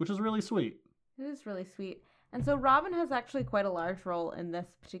 which is really sweet. It is really sweet. And so Robin has actually quite a large role in this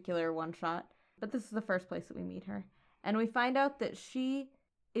particular one-shot, but this is the first place that we meet her. And we find out that she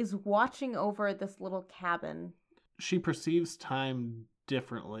is watching over this little cabin. She perceives time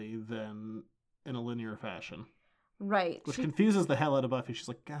differently than in a linear fashion. Right. Which confuses the hell out of Buffy. She's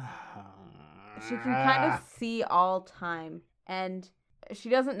like, She can kind of see all time, and she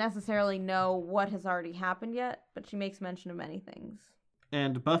doesn't necessarily know what has already happened yet, but she makes mention of many things.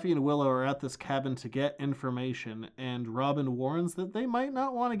 And Buffy and Willow are at this cabin to get information, and Robin warns that they might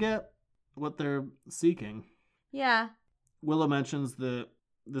not want to get what they're seeking. Yeah. Willow mentions that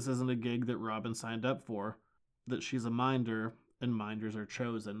this isn't a gig that Robin signed up for, that she's a minder, and minders are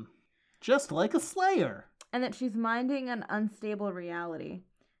chosen. Just like a slayer! And that she's minding an unstable reality.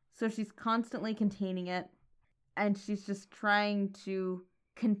 So she's constantly containing it, and she's just trying to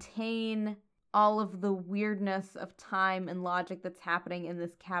contain all of the weirdness of time and logic that's happening in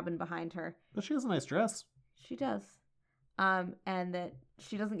this cabin behind her. But she has a nice dress. She does. And that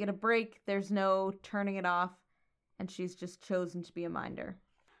she doesn't get a break, there's no turning it off, and she's just chosen to be a minder.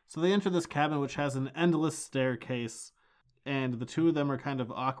 So they enter this cabin, which has an endless staircase, and the two of them are kind of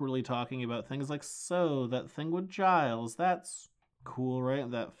awkwardly talking about things like, so, that thing with Giles, that's cool,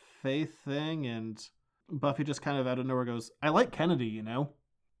 right? That Faith thing, and Buffy just kind of out of nowhere goes, I like Kennedy,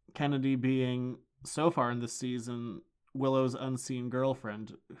 Kennedy being, so far in this season, Willow's unseen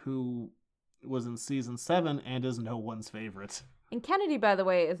girlfriend, who was in season 7 and is no one's favorite. And Kennedy, by the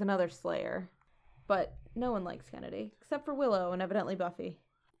way, is another Slayer. But no one likes Kennedy, except for Willow and evidently Buffy.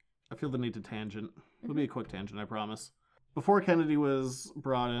 I feel the need to tangent. It'll be a quick tangent, I promise. Before Kennedy was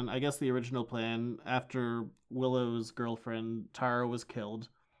brought in, I guess the original plan, after Willow's girlfriend, Tara, was killed,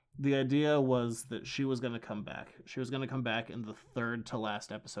 the idea was that she was going to come back. She was going to come back in the third to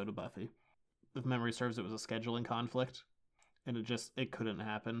last episode of Buffy. If memory serves, it was a scheduling conflict, and it couldn't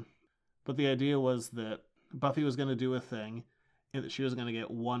happen. But the idea was that Buffy was going to do a thing, and that she was going to get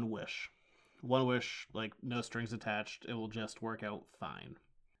one wish. One wish, like, no strings attached, it will just work out fine.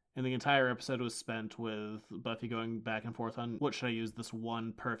 And the entire episode was spent with Buffy going back and forth on what should I use this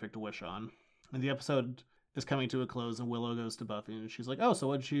one perfect wish on. And the episode is coming to a close, and Willow goes to Buffy, and she's like, oh, so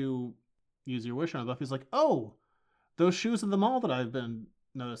what'd you use your wish on? Buffy's like, oh, those shoes in the mall that I've been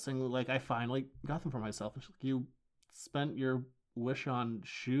noticing, like, I finally got them for myself. And she's like, you spent your wish on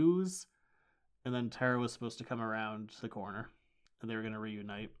shoes? And then Tara was supposed to come around the corner, and they were going to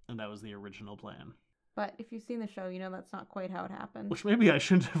reunite, and that was the original plan. But if you've seen the show, you know that's not quite how it happened. Which maybe I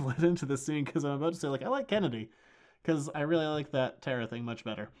shouldn't have led into this scene, because I'm about to say, like, I like Kennedy, because I really like that Tara thing much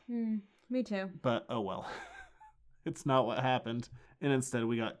better. Me too. But, oh well. It's not what happened. And instead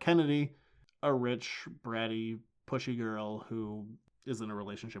we got Kennedy, a rich, bratty, pushy girl who is in a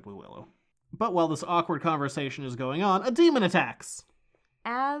relationship with Willow. But while this awkward conversation is going on, a demon attacks!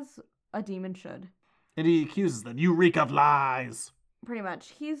 As a demon should. And he accuses them, you reek of lies! Pretty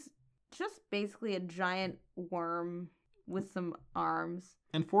much. He's just basically a giant worm with some arms.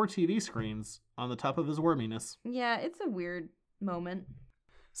 And 4 TV screens on the top of his worminess. Yeah, it's a weird moment.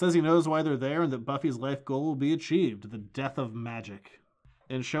 Says he knows why they're there and that Buffy's life goal will be achieved, the death of magic.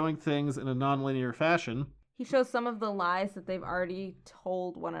 And showing things in a non-linear fashion, he shows some of the lies that they've already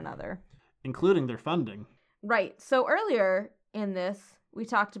told one another. Including their funding. Right. So earlier in this, we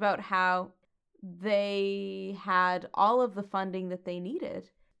talked about how they had all of the funding that they needed.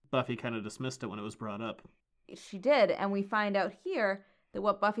 Buffy kind of dismissed it when it was brought up. She did, and we find out here that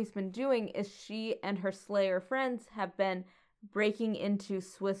what Buffy's been doing is she and her Slayer friends have been breaking into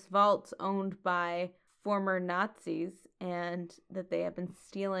Swiss vaults owned by former Nazis, and that they have been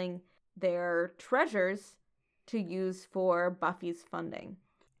stealing their treasures to use for Buffy's funding.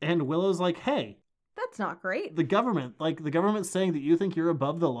 And Willow's like, hey, that's not great. The government's saying that you think you're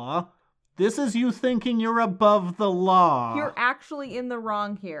above the law. This is you thinking you're above the law. You're actually in the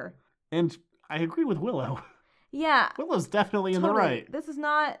wrong here. And I agree with Willow. Yeah, Willow's definitely in the totally. right.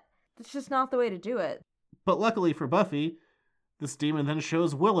 It's just not the way to do it. But luckily for Buffy, this demon then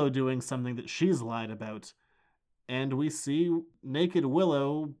shows Willow doing something that she's lied about. And we see naked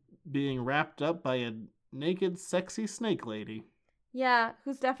Willow being wrapped up by a naked, sexy snake lady. Yeah,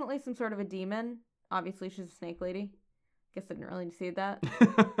 who's definitely some sort of a demon. Obviously, she's a snake lady. Guess I didn't really see that.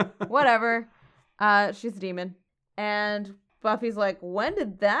 Whatever. She's a demon. And Buffy's like, when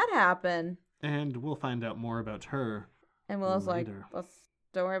did that happen? And we'll find out more about her. And Willow's later. like,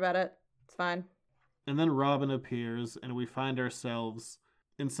 don't worry about it. It's fine. And then Robin appears, and we find ourselves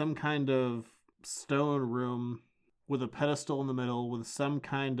in some kind of stone room with a pedestal in the middle with some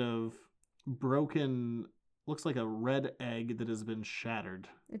kind of broken, looks like a red egg that has been shattered.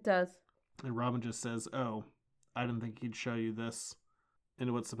 It does. And Robin just says, oh, I didn't think he'd show you this.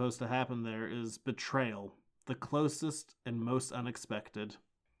 And what's supposed to happen there is betrayal, the closest and most unexpected.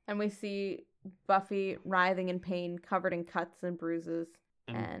 And we see Buffy writhing in pain, covered in cuts and bruises.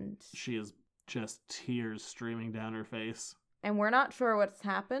 And she is just tears streaming down her face. And we're not sure what's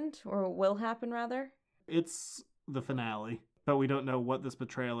happened, or what will happen, rather. It's the finale, but we don't know what this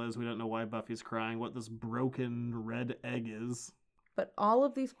betrayal is. We don't know why Buffy's crying, what this broken red egg is. But all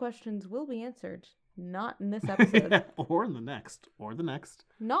of these questions will be answered. Not in this episode. Or in the next. Or the next.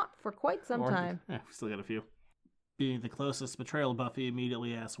 Not for quite some time. We still got a few. Being the closest betrayal, Buffy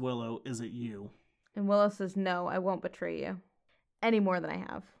immediately asks Willow, is it you? And Willow says, no, I won't betray you. Any more than I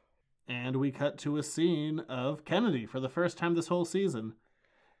have. And we cut to a scene of Kennedy for the first time this whole season.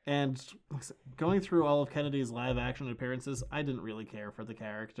 And going through all of Kennedy's live action appearances, I didn't really care for the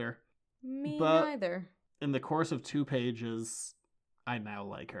character. Me but neither. In the course of 2 pages, I now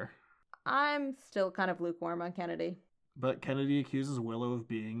like her. I'm still kind of lukewarm on Kennedy. But Kennedy accuses Willow of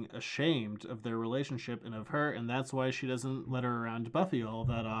being ashamed of their relationship and of her, and that's why she doesn't let her around Buffy all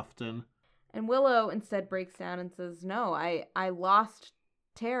that often. And Willow instead breaks down and says, no, I lost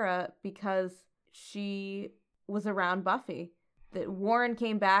Tara because she was around Buffy. That Warren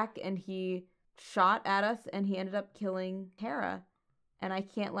came back and he shot at us and he ended up killing Tara. And I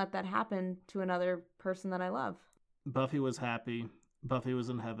can't let that happen to another person that I love. Buffy was happy. Buffy was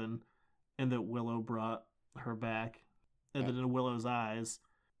in heaven. And that Willow brought her back. And that in Willow's eyes,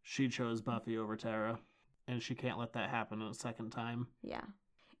 she chose Buffy over Tara. And she can't let that happen a second time. Yeah.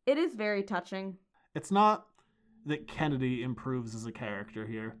 It is very touching. It's not that Kennedy improves as a character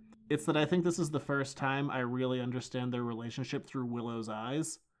here. It's that I think this is the first time I really understand their relationship through Willow's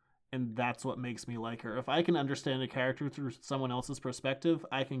eyes. And that's what makes me like her. If I can understand a character through someone else's perspective,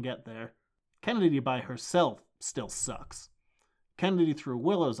 I can get there. Kennedy by herself still sucks. Kennedy through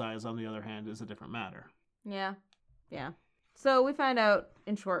Willow's eyes, on the other hand, is a different matter. Yeah. So we find out,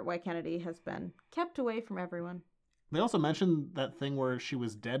 in short, why Kennedy has been kept away from everyone. They also mentioned that thing where she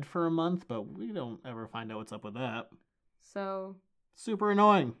was dead for a month, but we don't ever find out what's up with that. So... super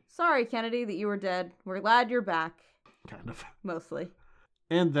annoying. Sorry, Kennedy, that you were dead. We're glad you're back. Kind of. Mostly.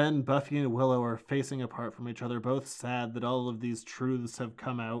 And then Buffy and Willow are facing apart from each other, both sad that all of these truths have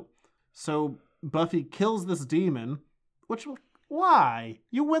come out. So Buffy kills this demon, which... why?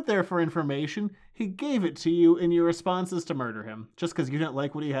 You went there for information. He gave it to you in your responses to murder him, just because you didn't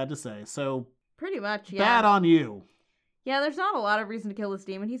like what he had to say. So... pretty much, yeah. Bad on you. Yeah, there's not a lot of reason to kill this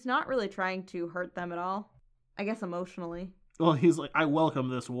demon. He's not really trying to hurt them at all. I guess emotionally. Well, he's like, I welcome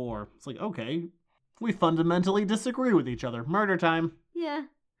this war. It's like, okay, we fundamentally disagree with each other. Murder time. Yeah.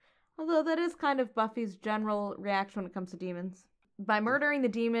 Although that is kind of Buffy's general reaction when it comes to demons. By murdering the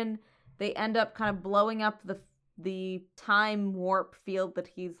demon, they end up kind of blowing up the time warp field that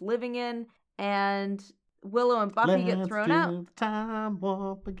he's living in, and Willow and Buffy get thrown out. Let's do the time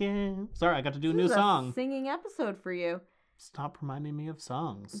warp again. Sorry, I got to do a new This is song. a singing episode for you. Stop reminding me of I'm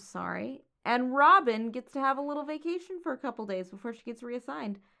songs. sorry. And Robin gets to have a little vacation for a couple days before she gets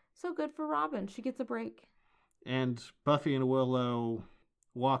reassigned. So good for Robin. She gets a break. And Buffy and Willow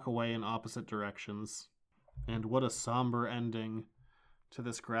walk away in opposite directions. And what a somber ending to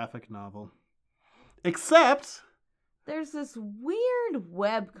this graphic novel. Except... there's this weird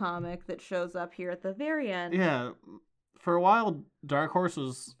webcomic that shows up here at the very end. yeah, for a while,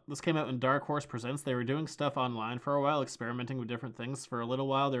 this came out in Dark Horse Presents. They were doing stuff online for a while, experimenting with different things. For a little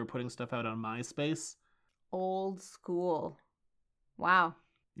while, they were putting stuff out on MySpace. Old school. Wow.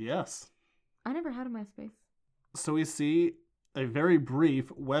 Yes. I never had a MySpace. So we see a very brief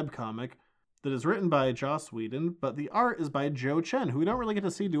webcomic that is written by Joss Whedon, but the art is by Joe Chen, who we don't really get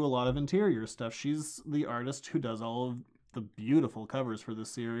to see do a lot of interior stuff. She's the artist who does all of the beautiful covers for this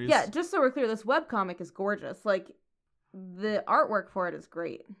series. Yeah, just so we're clear, this webcomic is gorgeous. Like, the artwork for it is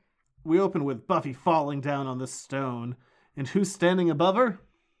great. We open with Buffy falling down on the stone, and who's standing above her?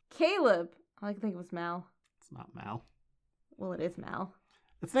 Caleb. I think it was Mal. It's not Mal. Well, it is Mal.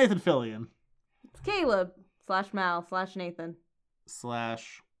 It's Nathan Fillion. It's Caleb / Mal / Nathan.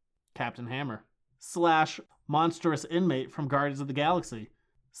 / Captain Hammer. / monstrous inmate from Guardians of the Galaxy.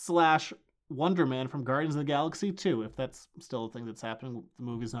 / Wonder Man from Guardians of the Galaxy 2, if that's still a thing that's happening. The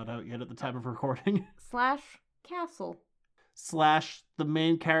movie's not out yet at the time of recording. / Castle. / the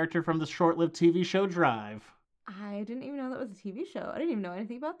main character from the short-lived TV show Drive. I didn't even know that was a TV show. I didn't even know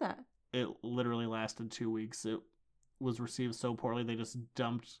anything about that. It literally lasted 2 weeks. It was received so poorly they just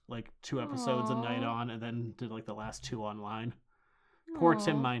dumped like 2 episodes a night on and then did like the last 2 online. Poor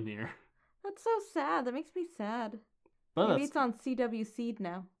Tim Aw. Minear. That's so sad. That makes me sad. But Maybe it's on CW Seed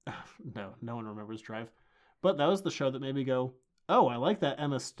now. no one remembers Drive. But that was the show that made me go, oh, I like that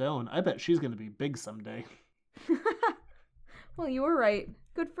Emma Stone. I bet she's going to be big someday. Well, you were right.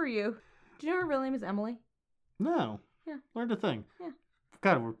 Good for you. Do you know her real name is Emily? No. Yeah. Learned a thing. Yeah.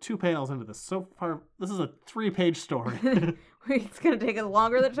 God, we're 2 panels into this. So far, this is a 3-page story. It's going to take us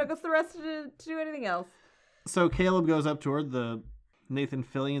longer than it took us the rest to do anything else. So Caleb goes up to her, the Nathan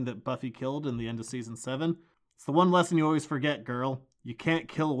Fillion that Buffy killed in the end of season 7. It's the one lesson you always forget, girl. You can't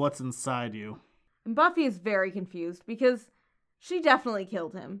kill what's inside you. And Buffy is very confused because she definitely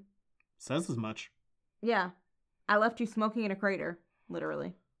killed him. Says as much. Yeah. I left you smoking in a crater,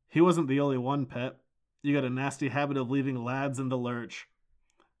 literally. He wasn't the only one, pet. You got a nasty habit of leaving lads in the lurch.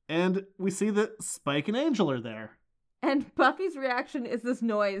 And we see that Spike and Angel are there. And Buffy's reaction is this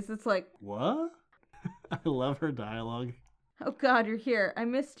noise. It's like, What? I love her dialogue. oh God, you're here. I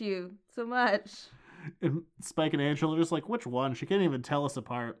missed you so much. And Spike and Angel are just like, which one? She can't even tell us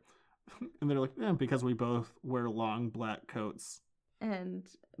apart. And they're like, because we both wear long black coats. And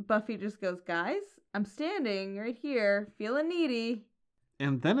Buffy just goes, guys, I'm standing right here, feeling needy.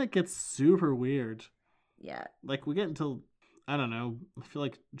 And then it gets super weird. Yeah. Like, we get into, I don't know, I feel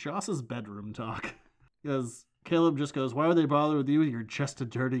like Joss's bedroom talk. Because Caleb just goes, why would they bother with you? You're just a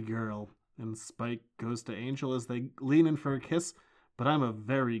dirty girl. And Spike goes to Angel as they lean in for a kiss. But I'm a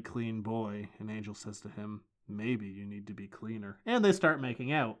very clean boy. And Angel says to him, maybe you need to be cleaner. And they start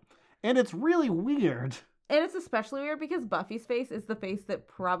making out. And it's really weird. And it's especially weird because Buffy's face is the face that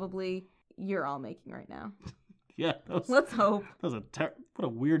probably you're all making right now. Yeah. Let's hope. That was what a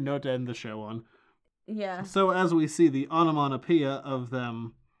weird note to end the show on. Yeah. So as we see the onomatopoeia of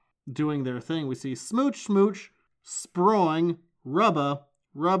them doing their thing, we see smooch, smooch, sproing, rubba,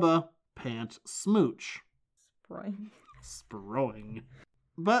 rubba, pant, smooch. Sproing. Sproing.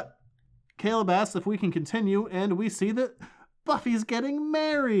 But Caleb asks if we can continue, and we see that Buffy's getting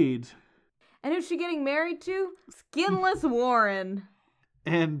married. And who's she getting married to? Skinless Warren.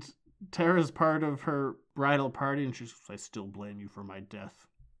 And Tara's part of her bridal party, and she says, I still blame you for my death.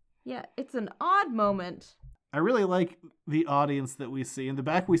 Yeah, it's an odd moment. I really like the audience that we see. In the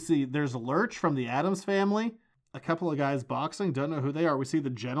back, we see there's Lurch from the Addams Family. A couple of guys boxing. Don't know who they are. We see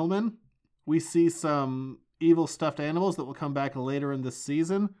the gentleman. We see some evil stuffed animals that will come back later in this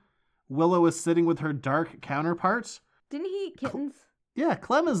season. Willow is sitting with her dark counterpart. Didn't he eat kittens? Yeah,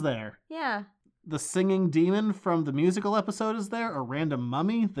 Clem is there. Yeah. The singing demon from the musical episode is there. A random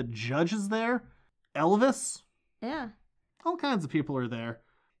mummy. The judge is there. Elvis. Yeah. All kinds of people are there.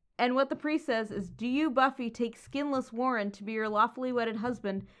 And what the priest says is, do you, Buffy, take Skinless Warren to be your lawfully wedded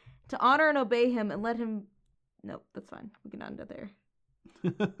husband, to honor and obey him and let him... Nope, that's fine. We can end it there.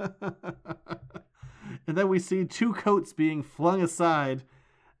 And then we see 2 coats being flung aside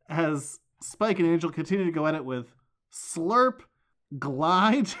as Spike and Angel continue to go at it with slurp,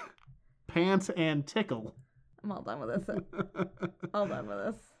 glide, pant, and tickle. I'm all done with this. All done with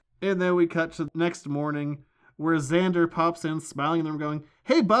this. And then we cut to the next morning where Xander pops in smiling at them going,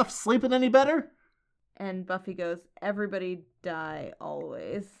 hey Buff, sleeping any better? And Buffy goes, everybody die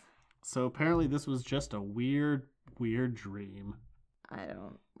always. So apparently this was just a weird, weird dream. I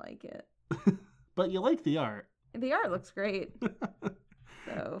don't like it. But you like the art. The art looks great.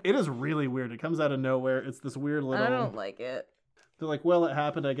 So It is really weird. It comes out of nowhere. It's this weird little... I don't like it. They're like, well, it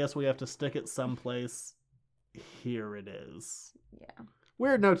happened. I guess we have to stick it someplace. Here it is. Yeah.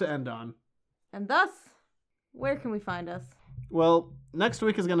 Weird note to end on. And thus, where can we find us? Well, next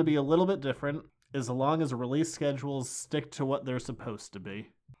week is going to be a little bit different, as long as release schedules stick to what they're supposed to be.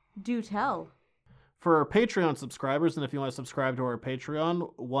 Do tell. For our Patreon subscribers, and if you want to subscribe to our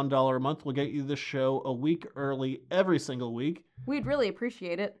Patreon, $1 a month will get you the show a week early every single week. We'd really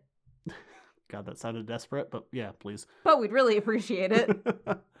appreciate it. God, that sounded desperate, but yeah, please. But we'd really appreciate it.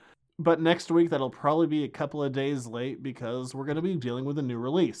 But next week, that'll probably be a couple of days late because we're going to be dealing with a new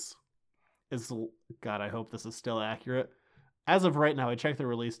release. God, I hope this is still accurate. As of right now, I checked the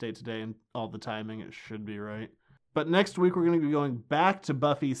release date today and all the timing, it should be right. But next week, we're going to be going back to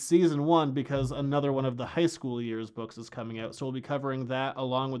Buffy Season 1 because another one of the high school years books is coming out. So we'll be covering that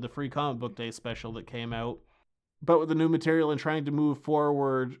along with the Free Comic Book Day special that came out. But with the new material and trying to move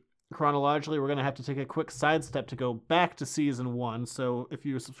forward chronologically, we're going to have to take a quick sidestep to go back to Season 1. So if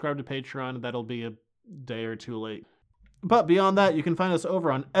you subscribe to Patreon, that'll be a day or two late. But beyond that, you can find us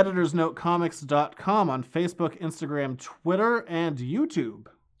over on editorsnotecomics.com on Facebook, Instagram, Twitter, and YouTube.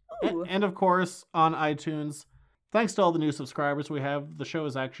 And of course, on iTunes. Thanks to all the new subscribers we have, the show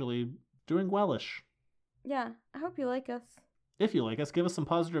is actually doing wellish. Yeah, I hope you like us. If you like us, give us some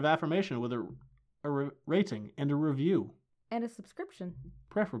positive affirmation with a rating and a review. And a subscription.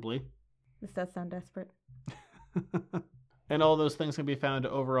 Preferably. This does sound desperate. And all those things can be found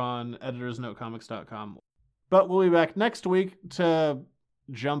over on editorsnotecomics.com. But we'll be back next week to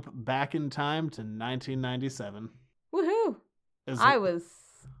jump back in time to 1997. Woohoo! I was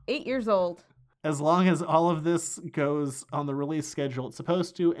 8 years old. As long as all of this goes on the release schedule it's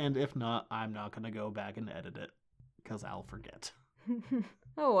supposed to, and if not, I'm not going to go back and edit it, because I'll forget.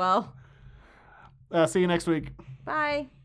 Oh well. See you next week. Bye.